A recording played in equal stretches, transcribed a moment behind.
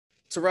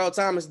Terrell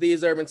Thomas,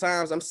 These Urban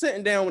Times. I'm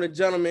sitting down with a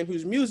gentleman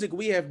whose music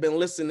we have been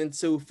listening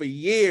to for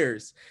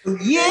years.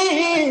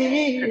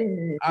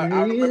 I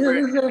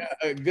remember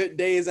good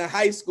days in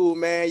high school,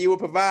 man. You were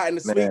providing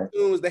the sweet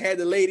tunes that had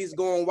the ladies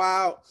going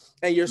wild,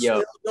 and you're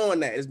still doing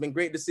that. It's been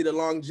great to see the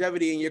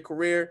longevity in your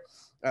career.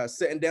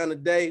 Sitting down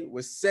today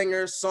with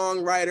singer,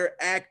 songwriter,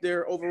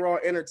 actor, overall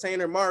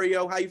entertainer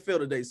Mario. How you feel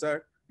today,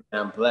 sir?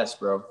 I'm blessed,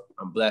 bro.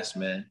 I'm blessed,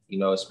 man. You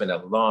know, it's been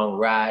a long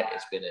ride.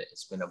 It's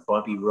been a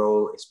bumpy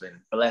road. It's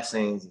been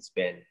blessings. It's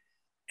been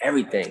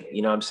everything.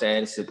 You know what I'm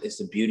saying? It's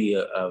the beauty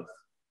of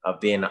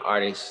being an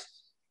artist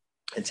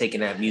and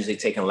taking that music,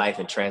 taking life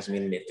and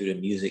transmitting it through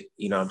the music.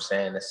 You know what I'm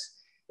saying?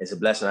 It's a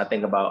blessing. I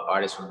think about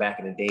artists from back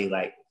in the day,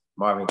 like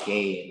Marvin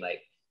Gaye, and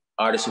like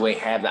artists who ain't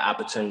have the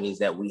opportunities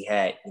that we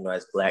had, you know,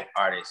 as Black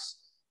artists.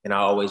 And I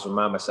always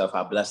remind myself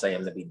how blessed I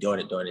am to be doing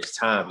it during this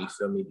time. You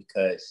feel me?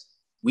 Because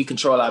we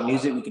control our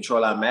music, we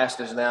control our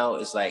masters now.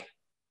 It's like,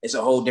 it's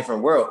a whole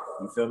different world,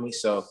 you feel me?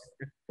 So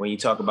when you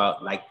talk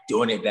about like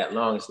doing it that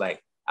long, it's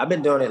like, I've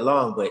been doing it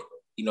long, but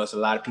you know, it's a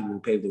lot of people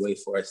who paved the way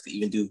for us to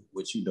even do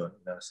what you're doing,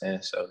 you know what I'm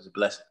saying? So it's a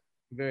blessing.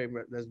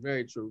 That's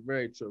very true,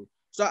 very true.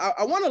 So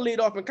I want to lead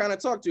off and kind of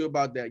talk to you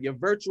about that, your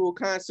virtual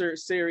concert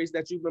series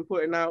that you've been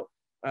putting out.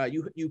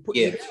 You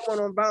did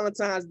one on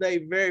Valentine's Day,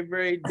 very,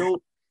 very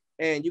dope.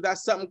 And you got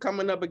something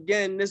coming up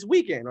again this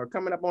weekend or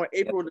coming up on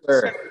April the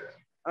 7th.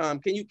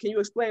 Can you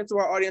explain to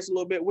our audience a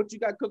little bit what you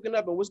got cooking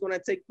up and what's going to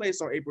take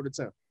place on April the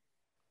 10th?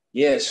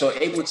 Yeah, so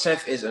April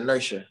 10th is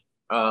Inertia.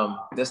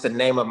 That's the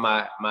name of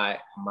my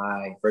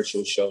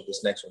virtual show,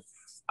 this next one.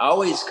 I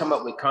always come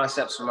up with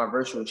concepts for my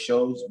virtual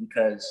shows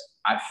because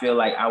I feel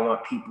like I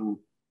want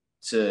people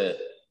to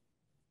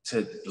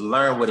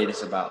learn what it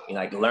is about, you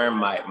know, like learn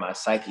my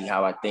psyche,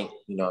 how I think,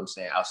 you know what I'm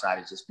saying, outside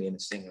of just being a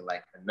singer.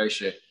 Like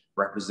Inertia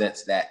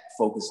represents that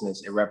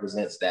focusness. It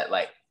represents that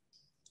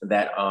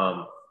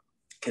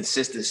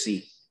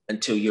consistency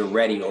until you're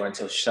ready or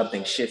until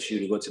something shifts you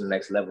to go to the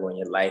next level in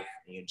your life,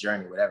 in your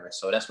journey, whatever.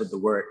 So that's what the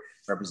word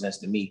represents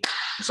to me.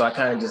 And so I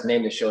kind of just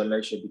named the show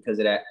Inertia because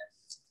of that.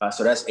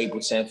 So that's April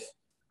 10th.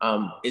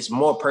 It's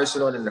more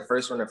personal than the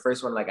first one. The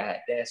first one, like I had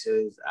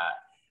dancers,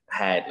 I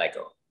had like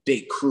a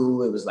big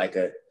crew. It was like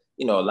a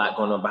lot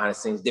going on behind the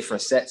scenes,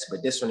 different sets.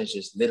 But this one is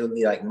just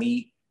literally like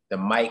me, the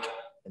mic,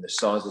 and the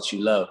songs that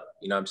you love.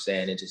 You know what I'm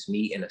saying? And just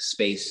me in a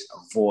space, a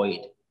void,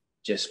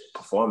 just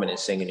performing and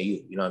singing to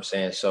you. You know what I'm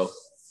saying? So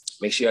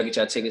make sure y'all get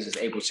your tickets. It's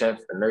April 10th,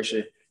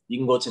 Inertia. You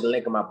can go to the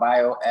link in my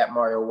bio at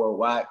Mario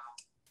Worldwide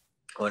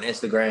on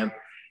Instagram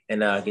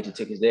and get your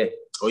tickets there.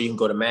 Or you can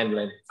go to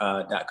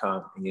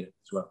mandolin.com and get it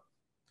as well.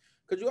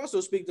 Could you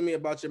also speak to me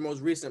about your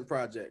most recent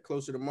project,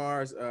 Closer to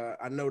Mars?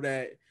 I know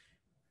that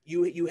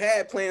you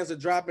had plans of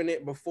dropping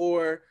it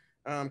before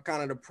kind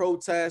of the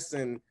protests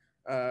and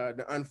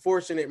the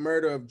unfortunate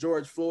murder of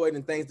George Floyd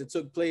and things that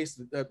took place,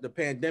 the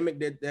pandemic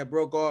that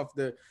broke off,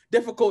 the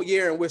difficult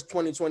year in which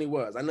 2020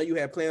 was. I know you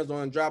had plans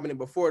on dropping it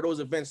before those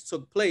events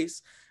took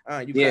place.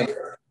 You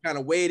kind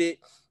of waited,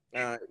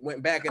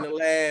 went back in the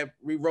lab,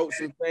 rewrote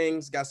some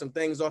things, got some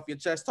things off your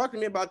chest. Talk to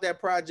me about that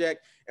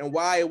project and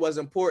why it was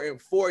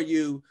important for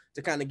you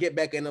to kind of get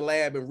back in the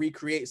lab and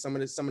recreate some of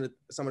the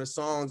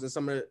songs and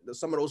some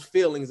of those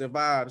feelings and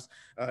vibes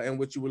in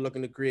which you were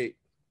looking to create.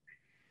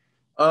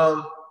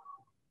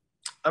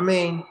 I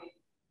mean,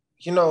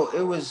 you know,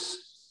 it was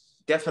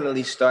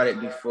definitely started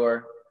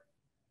before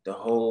the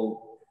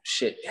whole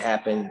shit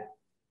happened.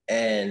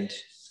 And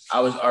I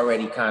was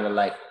already kind of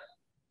like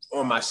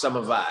on my summer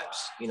vibes,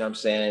 you know what I'm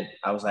saying?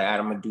 I was like,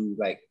 I'm gonna do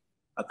like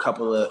a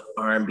couple of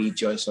R&B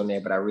joints on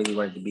there, but I really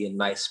wanted to be a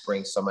nice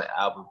spring summer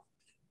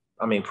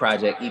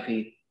project,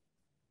 EP.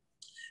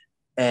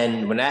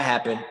 And when that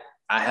happened,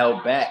 I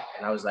held back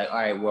and I was like, all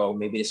right, well,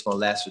 maybe it's gonna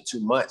last for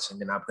 2 months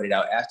and then I'll put it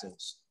out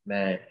afterwards.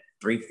 Man,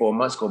 3-4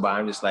 months go by.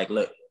 I'm just like,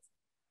 look,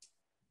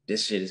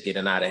 this shit is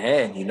getting out of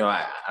hand. You know,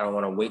 I don't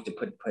want to wait to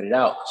put it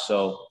out.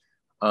 So,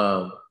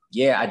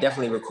 yeah, I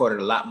definitely recorded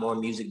a lot more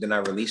music than I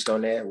released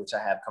on there, which I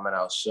have coming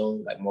out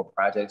soon, like more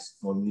projects,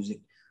 more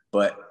music.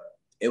 But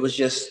it was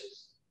just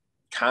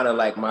kind of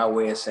like my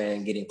way of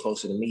saying getting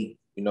closer to me.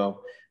 You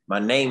know, my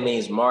name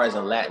means Mars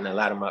in Latin. A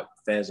lot of my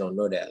fans don't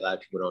know that. A lot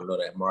of people don't know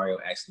that Mario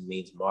actually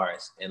means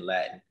Mars in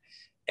Latin.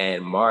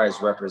 And Mars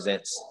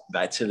represents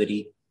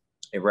vitality.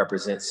 It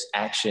represents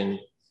action,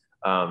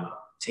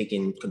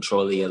 taking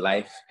control of your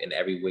life in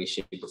every way,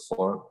 shape, or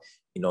form.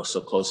 You know,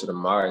 so Closer to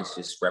Mars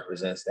just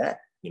represents that.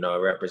 You know, it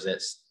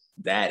represents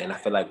that. And I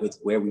feel like with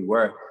where we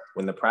were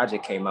when the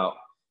project came out,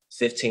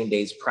 15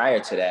 days prior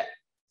to that,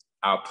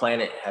 our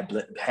planet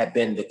had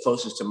been the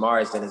closest to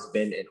Mars than it's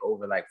been in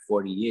over like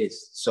 40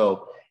 years.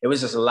 So it was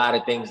just a lot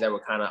of things that were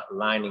kind of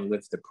aligning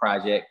with the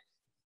project.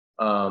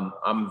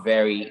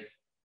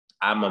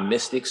 I'm a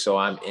mystic, so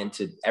I'm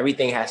into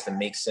everything has to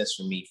make sense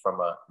for me from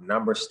a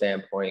number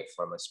standpoint,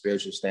 from a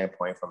spiritual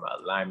standpoint, from an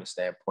alignment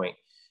standpoint.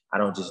 I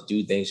don't just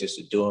do things just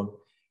to do them,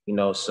 you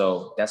know,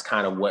 so that's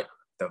kind of what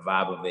the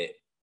vibe of it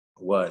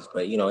was.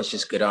 But, you know, it's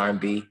just good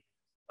R&B.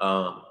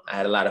 I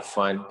had a lot of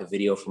fun. The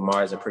video for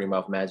Mars and Pretty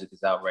Mouth Magic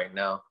is out right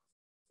now.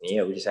 And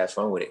yeah, we just had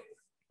fun with it.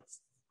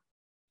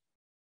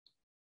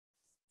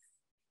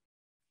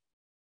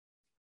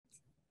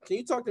 Can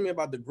you talk to me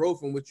about the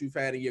growth in which you've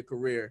had in your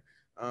career?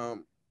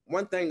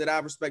 One thing that I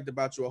respect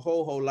about you a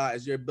whole lot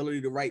is your ability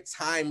to write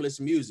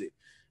timeless music.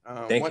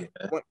 Thank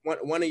you.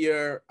 One of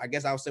your, I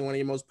guess I would say one of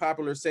your most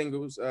popular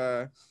singles,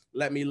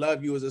 "Let Me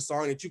Love You," is a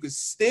song that you could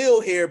still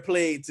hear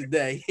played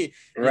today.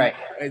 Right.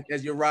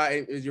 As you're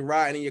riding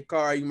in your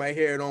car, you might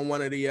hear it on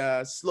one of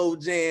the slow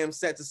jam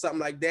sets or something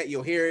like that.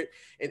 You'll hear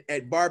it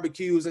at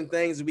barbecues and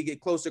things as we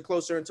get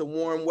closer into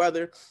warm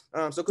weather.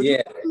 So could you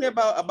talk to me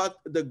about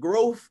the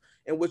growth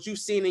and what you've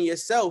seen in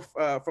yourself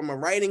from a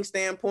writing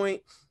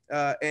standpoint,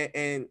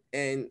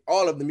 and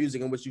all of the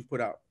music in which you've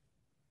put out?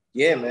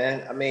 Yeah,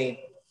 man. I mean,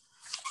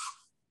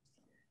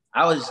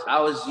 I was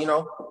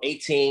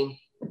 18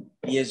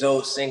 years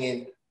old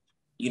singing,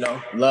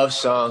 love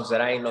songs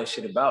that I ain't know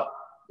shit about.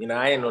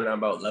 I didn't know nothing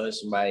about loving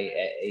somebody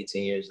at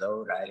 18 years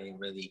old. I didn't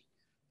really,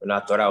 I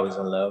thought I was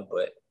in love,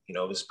 but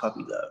it was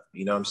puppy love.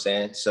 You know what I'm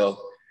saying? So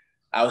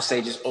I would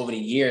say just over the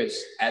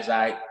years, as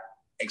I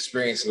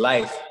experienced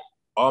life,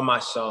 all my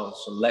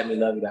songs, from "Let Me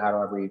Love You" to "How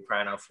Do I Breathe,"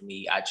 "Crying Out for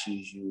Me," "I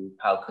Choose You,"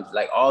 "How Could,"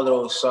 like all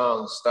those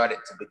songs started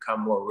to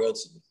become more real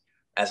to me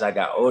as I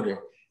got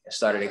older and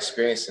started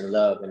experiencing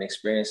love and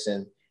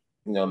experiencing,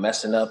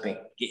 messing up and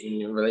getting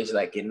in relations,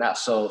 like getting out.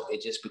 So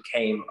it just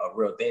became a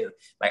real thing.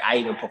 Like I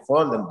even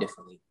performed them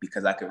differently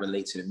because I could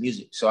relate to the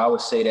music. So I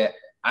would say that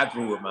I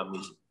grew with my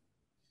music.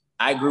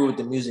 I grew with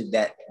the music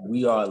that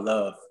we all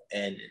love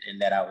and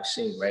that I was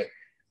singing, right?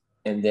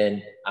 And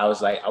then I was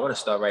like, I want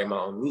to start writing my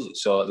own music.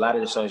 So a lot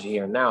of the songs you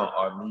hear now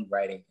are me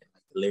writing.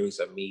 The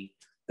lyrics are me.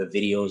 The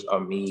videos are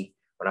me.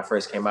 When I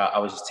first came out, I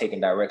was just taking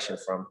direction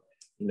from,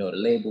 the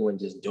label and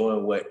just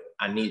doing what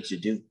I needed to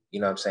do,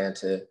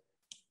 to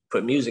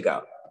put music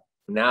out.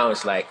 Now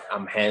it's like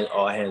I'm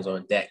all hands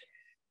on deck,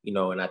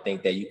 and I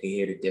think that you can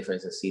hear the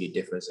difference and see the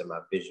difference in my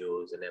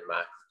visuals and in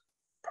my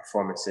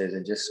performances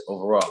and just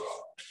overall.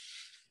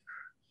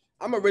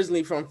 I'm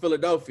originally from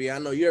Philadelphia. I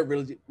know you're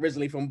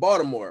originally from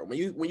Baltimore. When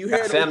you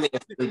hear family in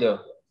Philly, though.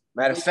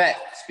 Matter of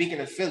fact, speaking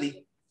of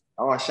Philly,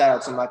 I want to shout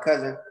out to my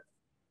cousin,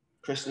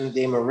 Kristen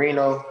De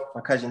Marino,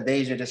 my cousin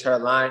Deja, just her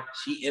line.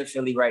 She in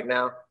Philly right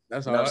now.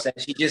 That's what I'm saying.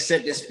 She just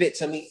sent this fit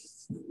to me.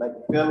 Like,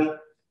 you feel me?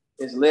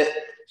 It's lit.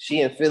 She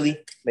in Philly.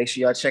 Make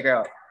sure y'all check her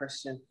out.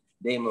 Kristen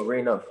De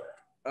Marino.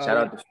 Shout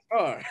out to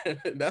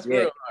Philly. That's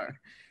real hard.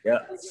 Yeah.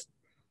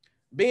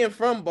 Being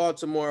from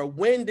Baltimore,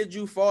 when did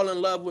you fall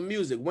in love with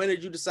music? When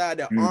did you decide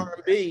that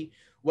R&B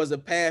was a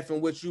path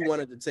in which you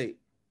wanted to take?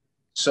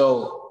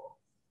 So,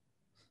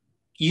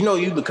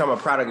 you become a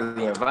product of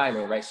the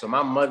environment, right? So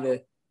my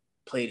mother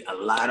played a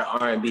lot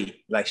of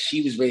R&B. Like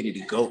she was ready to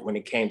go when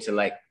it came to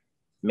like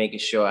making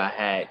sure I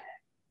had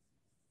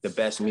the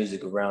best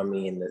music around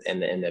me and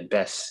the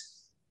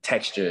best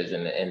textures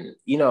and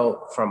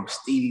from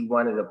Stevie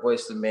Wonder to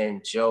Boyz II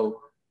Men,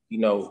 Joe,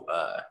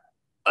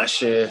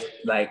 Usher,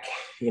 like,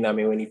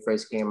 when he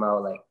first came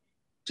out, like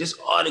just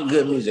all the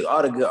good music,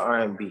 all the good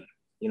R&B,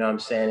 you know what I'm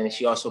saying? And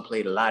she also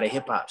played a lot of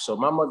hip hop. So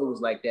my mother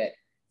was like that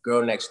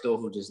girl next door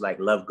who just like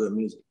loved good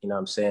music, you know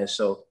what I'm saying?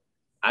 So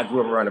I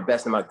grew up around the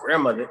best. And my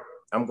grandmother,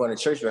 I'm going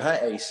to church with her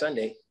every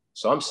Sunday.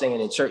 So I'm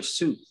singing in church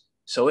too.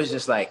 So it's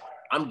just like,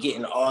 I'm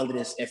getting all of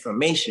this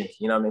information,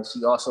 you know what I mean?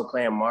 She also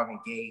playing Marvin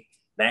Gaye,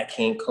 Nat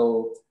King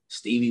Cole,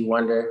 Stevie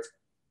Wonder,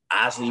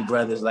 Isley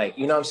Brothers, like,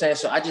 you know what I'm saying?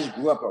 So I just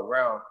grew up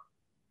around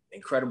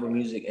incredible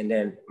music. And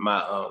then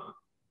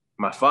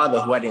my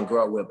father, who I didn't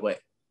grow up with, but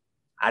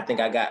I think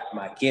I got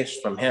my gifts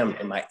from him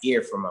and my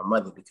ear from my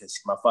mother because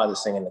my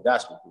father's singing the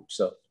gospel group.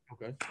 So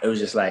It was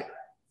just like,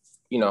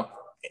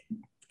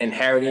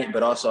 inherited,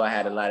 but also I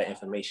had a lot of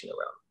information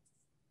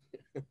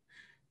around.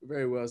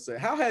 Very well said.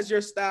 How has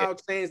your style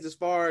changed as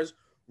far as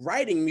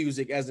writing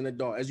music as an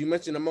adult? As you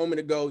mentioned a moment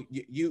ago,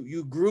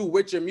 you grew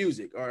with your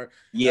music, or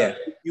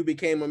you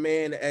became a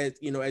man as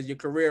as your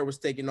career was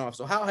taking off.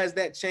 So how has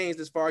that changed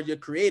as far as your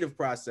creative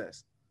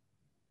process?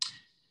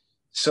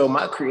 So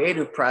my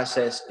creative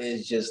process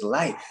is just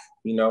life.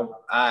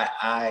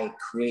 I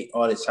create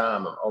all the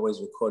time. I'm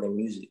always recording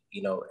music.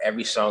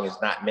 Every song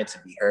is not meant to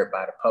be heard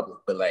by the public,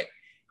 but like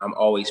I'm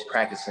always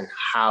practicing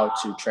how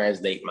to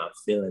translate my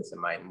feelings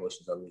and my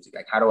emotions on music.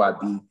 Like, how do I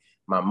be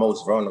my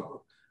most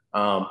vulnerable?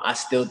 I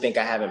still think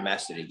I haven't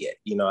mastered it yet.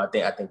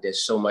 I think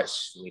there's so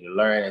much for me to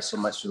learn and so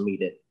much for me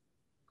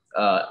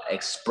to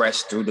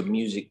express through the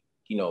music,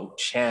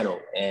 channel.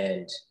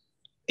 And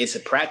it's a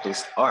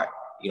practice art.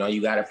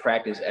 You got to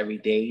practice every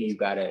day. You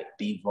got to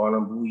be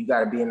vulnerable. You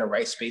got to be in the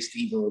right space to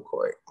even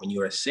record. When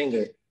you're a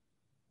singer,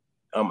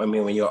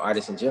 when you're an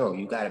artist in general,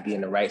 you got to be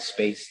in the right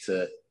space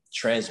to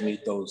transmute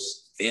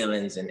those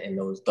feelings and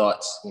those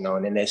thoughts,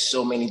 and then there's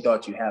so many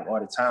thoughts you have all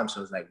the time.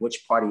 So it's like,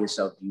 which part of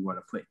yourself do you want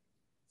to put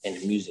in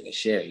the music and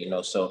share,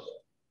 So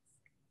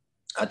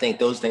I think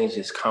those things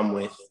just come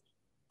with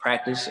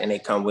practice, and they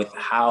come with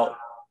how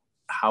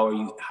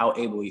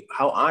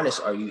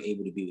honest are you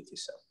able to be with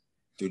yourself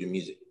through the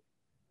music?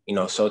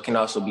 So it can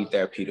also be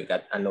therapeutic.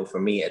 I know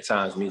for me, at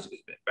times, music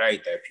has been very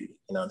therapeutic,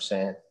 you know what I'm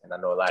saying? And I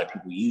know a lot of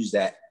people use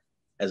that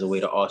as a way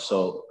to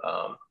also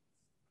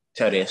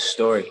tell their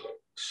story.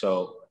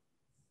 So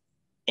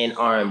in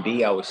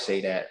R&B, I would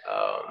say that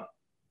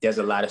there's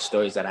a lot of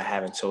stories that I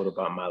haven't told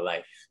about my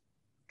life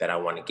that I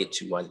want to get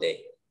to one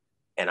day.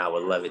 And I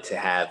would love it to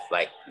have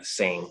like the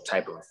same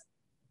type of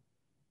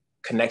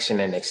connection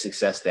and the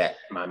success that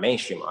my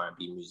mainstream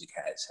R&B music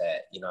has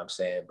had, you know what I'm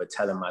saying? But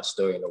telling my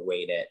story in a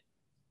way that,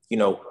 you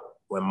know,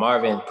 when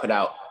Marvin put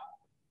out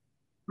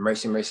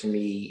Mercy, Mercy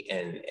Me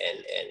and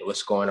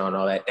What's Going On,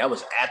 all that, that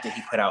was after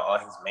he put out all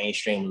his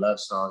mainstream love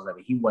songs. I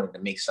mean, he wanted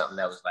to make something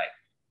that was like,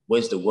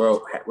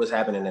 what's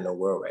happening in the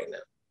world right now?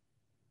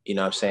 You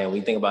know what I'm saying? When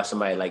you think about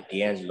somebody like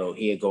D'Angelo,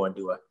 he'd go and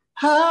do a,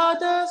 how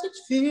does it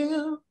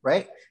feel?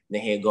 Right? And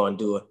then he'd go and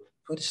do a,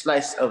 put a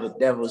slice of a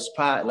devil's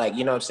pie. Like,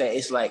 you know what I'm saying?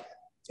 It's like,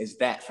 it's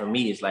that for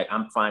me. It's like,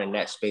 I'm finding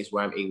that space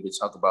where I'm able to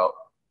talk about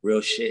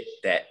real shit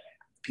that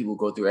people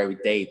go through every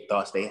day,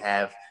 thoughts they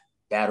have,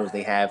 battles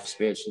they have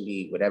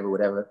spiritually,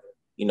 whatever,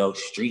 you know,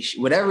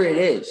 whatever it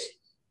is,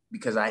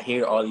 because I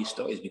hear all these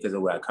stories because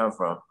of where I come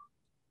from.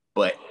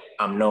 But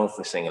I'm known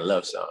for singing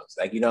love songs.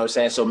 Like, you know what I'm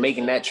saying? So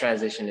making that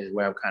transition is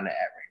where I'm kind of at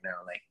right now.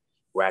 Like,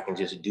 where I can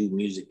just do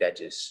music that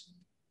just,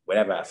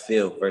 whatever I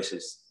feel,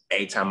 versus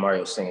every time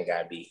Mario's singing,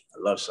 gotta be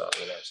a love song,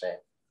 you know what I'm saying?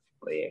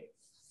 But yeah.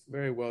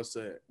 Very well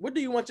said. What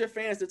do you want your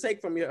fans to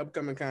take from your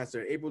upcoming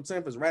concert? April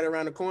 10th is right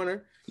around the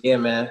corner. Yeah,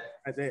 man.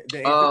 The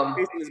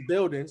anticipation is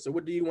building. So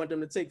what do you want them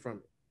to take from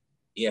it?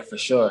 Yeah, for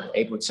sure.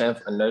 April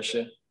 10th,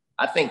 Inertia.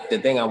 I think the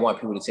thing I want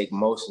people to take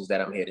most is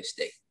that I'm here to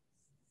stay.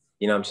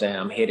 You know what I'm saying?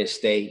 I'm here to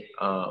stay.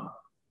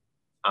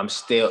 I'm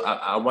still,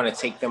 I want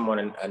to take them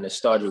on a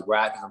nostalgic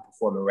ride because I'm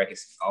performing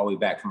records all the way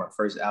back from my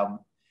first album.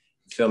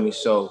 You feel me?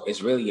 So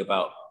it's really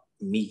about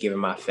me giving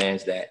my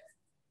fans that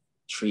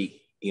treat,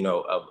 you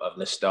know, of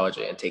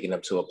nostalgia and taking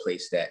them to a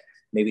place that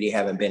maybe they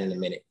haven't been in a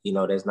minute. You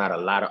know, there's not a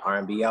lot of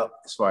R&B out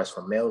as far as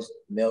from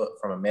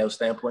a male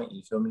standpoint.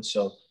 You feel me?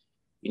 So,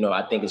 you know,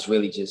 I think it's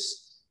really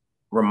just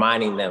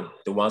reminding them,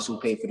 the ones who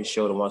pay for the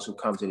show, the ones who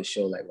come to the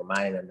show, like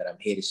reminding them that I'm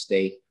here to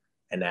stay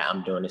and that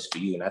I'm doing this for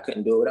you. And I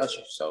couldn't do it without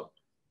you. So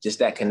just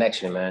that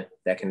connection, man,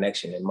 that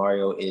connection. And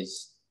Mario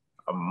is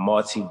a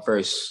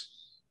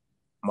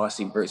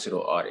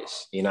multi-versatile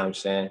artist. You know what I'm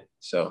saying?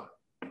 So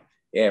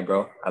yeah,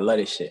 bro, I love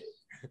this shit.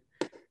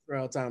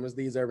 Terrell Thomas,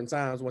 These Urban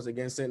Times, once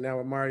again sitting down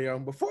with Mario.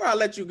 Before I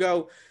let you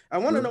go, I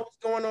want to know what's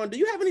going on. Do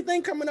you have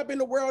anything coming up in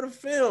the world of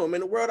film,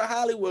 in the world of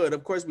Hollywood?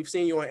 Of course, we've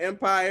seen you on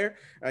Empire.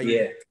 On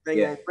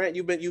Rent.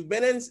 You've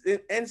been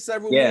in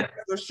several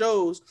other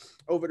shows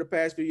over the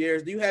past few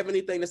years. Do you have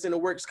anything that's in the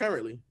works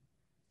currently?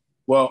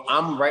 Well,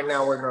 I'm right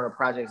now working on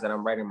projects that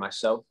I'm writing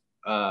myself.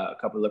 A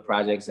couple of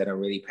projects that I'm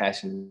really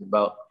passionate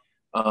about.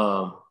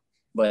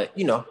 But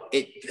you know,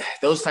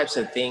 those types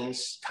of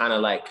things kind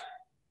of like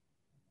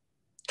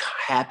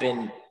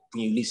happen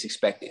when you least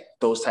expect it.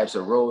 Those types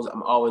of roles,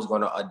 I'm always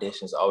going to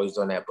auditions, always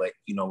doing that. But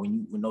you know,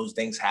 when those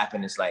things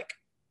happen, it's like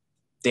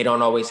they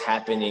don't always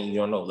happen, and you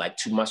don't know. Like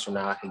 2 months from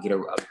now, I can get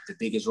the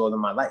biggest role in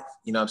my life.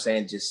 You know what I'm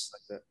saying? Just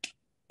like that.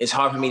 It's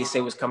hard for me to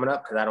say what's coming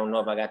up because I don't know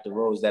if I got the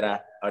roles that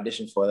I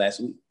auditioned for last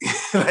week.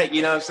 Like,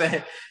 you know what I'm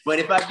saying? But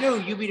if I do,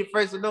 you be the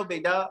first to know,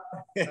 big dog.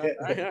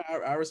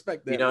 I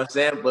respect that. You know what I'm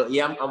saying? But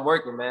yeah, I'm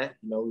working, man.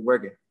 You know, we're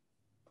working.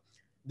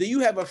 Do you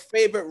have a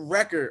favorite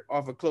record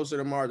off of Closer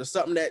to Mars, or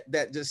something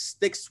that just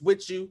sticks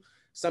with you?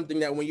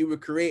 Something that when you were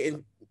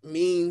creating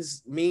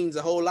means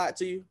a whole lot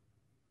to you?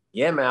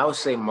 Yeah, man, I would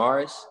say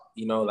Mars.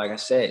 You know, like I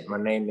said, my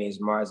name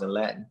means Mars in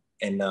Latin.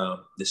 And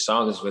the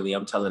song is really,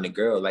 I'm telling the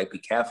girl, like, be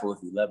careful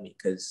if you love me,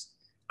 because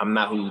I'm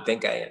not who you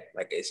think I am.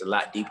 Like, it's a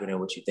lot deeper than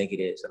what you think it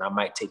is. And I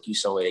might take you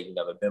somewhere that you've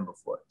never been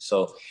before.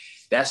 So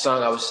that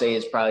song, I would say,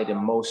 is probably the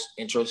most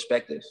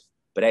introspective.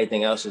 But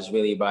everything else is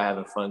really about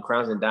having fun.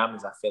 Crowns and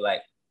Diamonds, I feel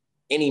like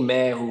any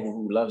man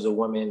who loves a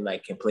woman,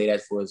 like, can play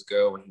that for his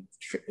girl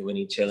when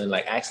he chilling.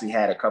 Like, I actually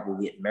had a couple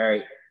get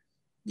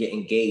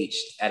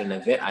engaged at an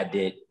event I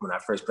did when I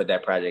first put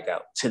that project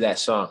out to that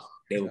song.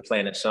 They were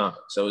playing that song.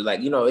 So it was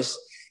like, you know, it's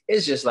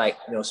just like,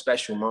 you know,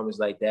 special moments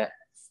like that.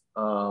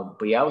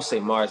 But yeah, I would say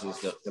Mars is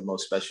the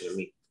most special to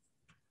me.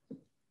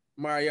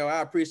 Mario,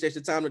 I appreciate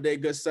your time today,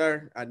 good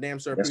sir. I damn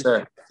sure Yes,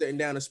 appreciate sir. you sitting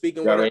down and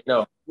speaking You with us.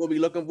 know.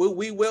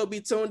 We will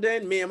be tuned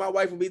in. Me and my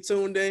wife will be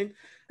tuned in.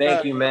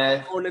 Thank you,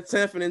 man. On the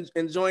 10th and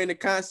enjoying the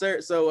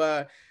concert.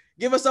 So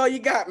give us all you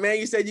got, man.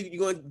 You said you're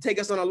going to take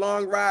us on a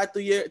long ride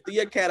through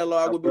your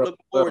catalog. We'll be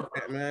looking forward to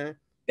that, man.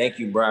 Thank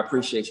you, bro. I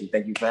appreciate you.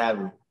 Thank you for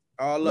having me.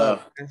 All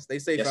love. Stay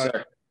safe. Yes,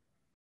 sir.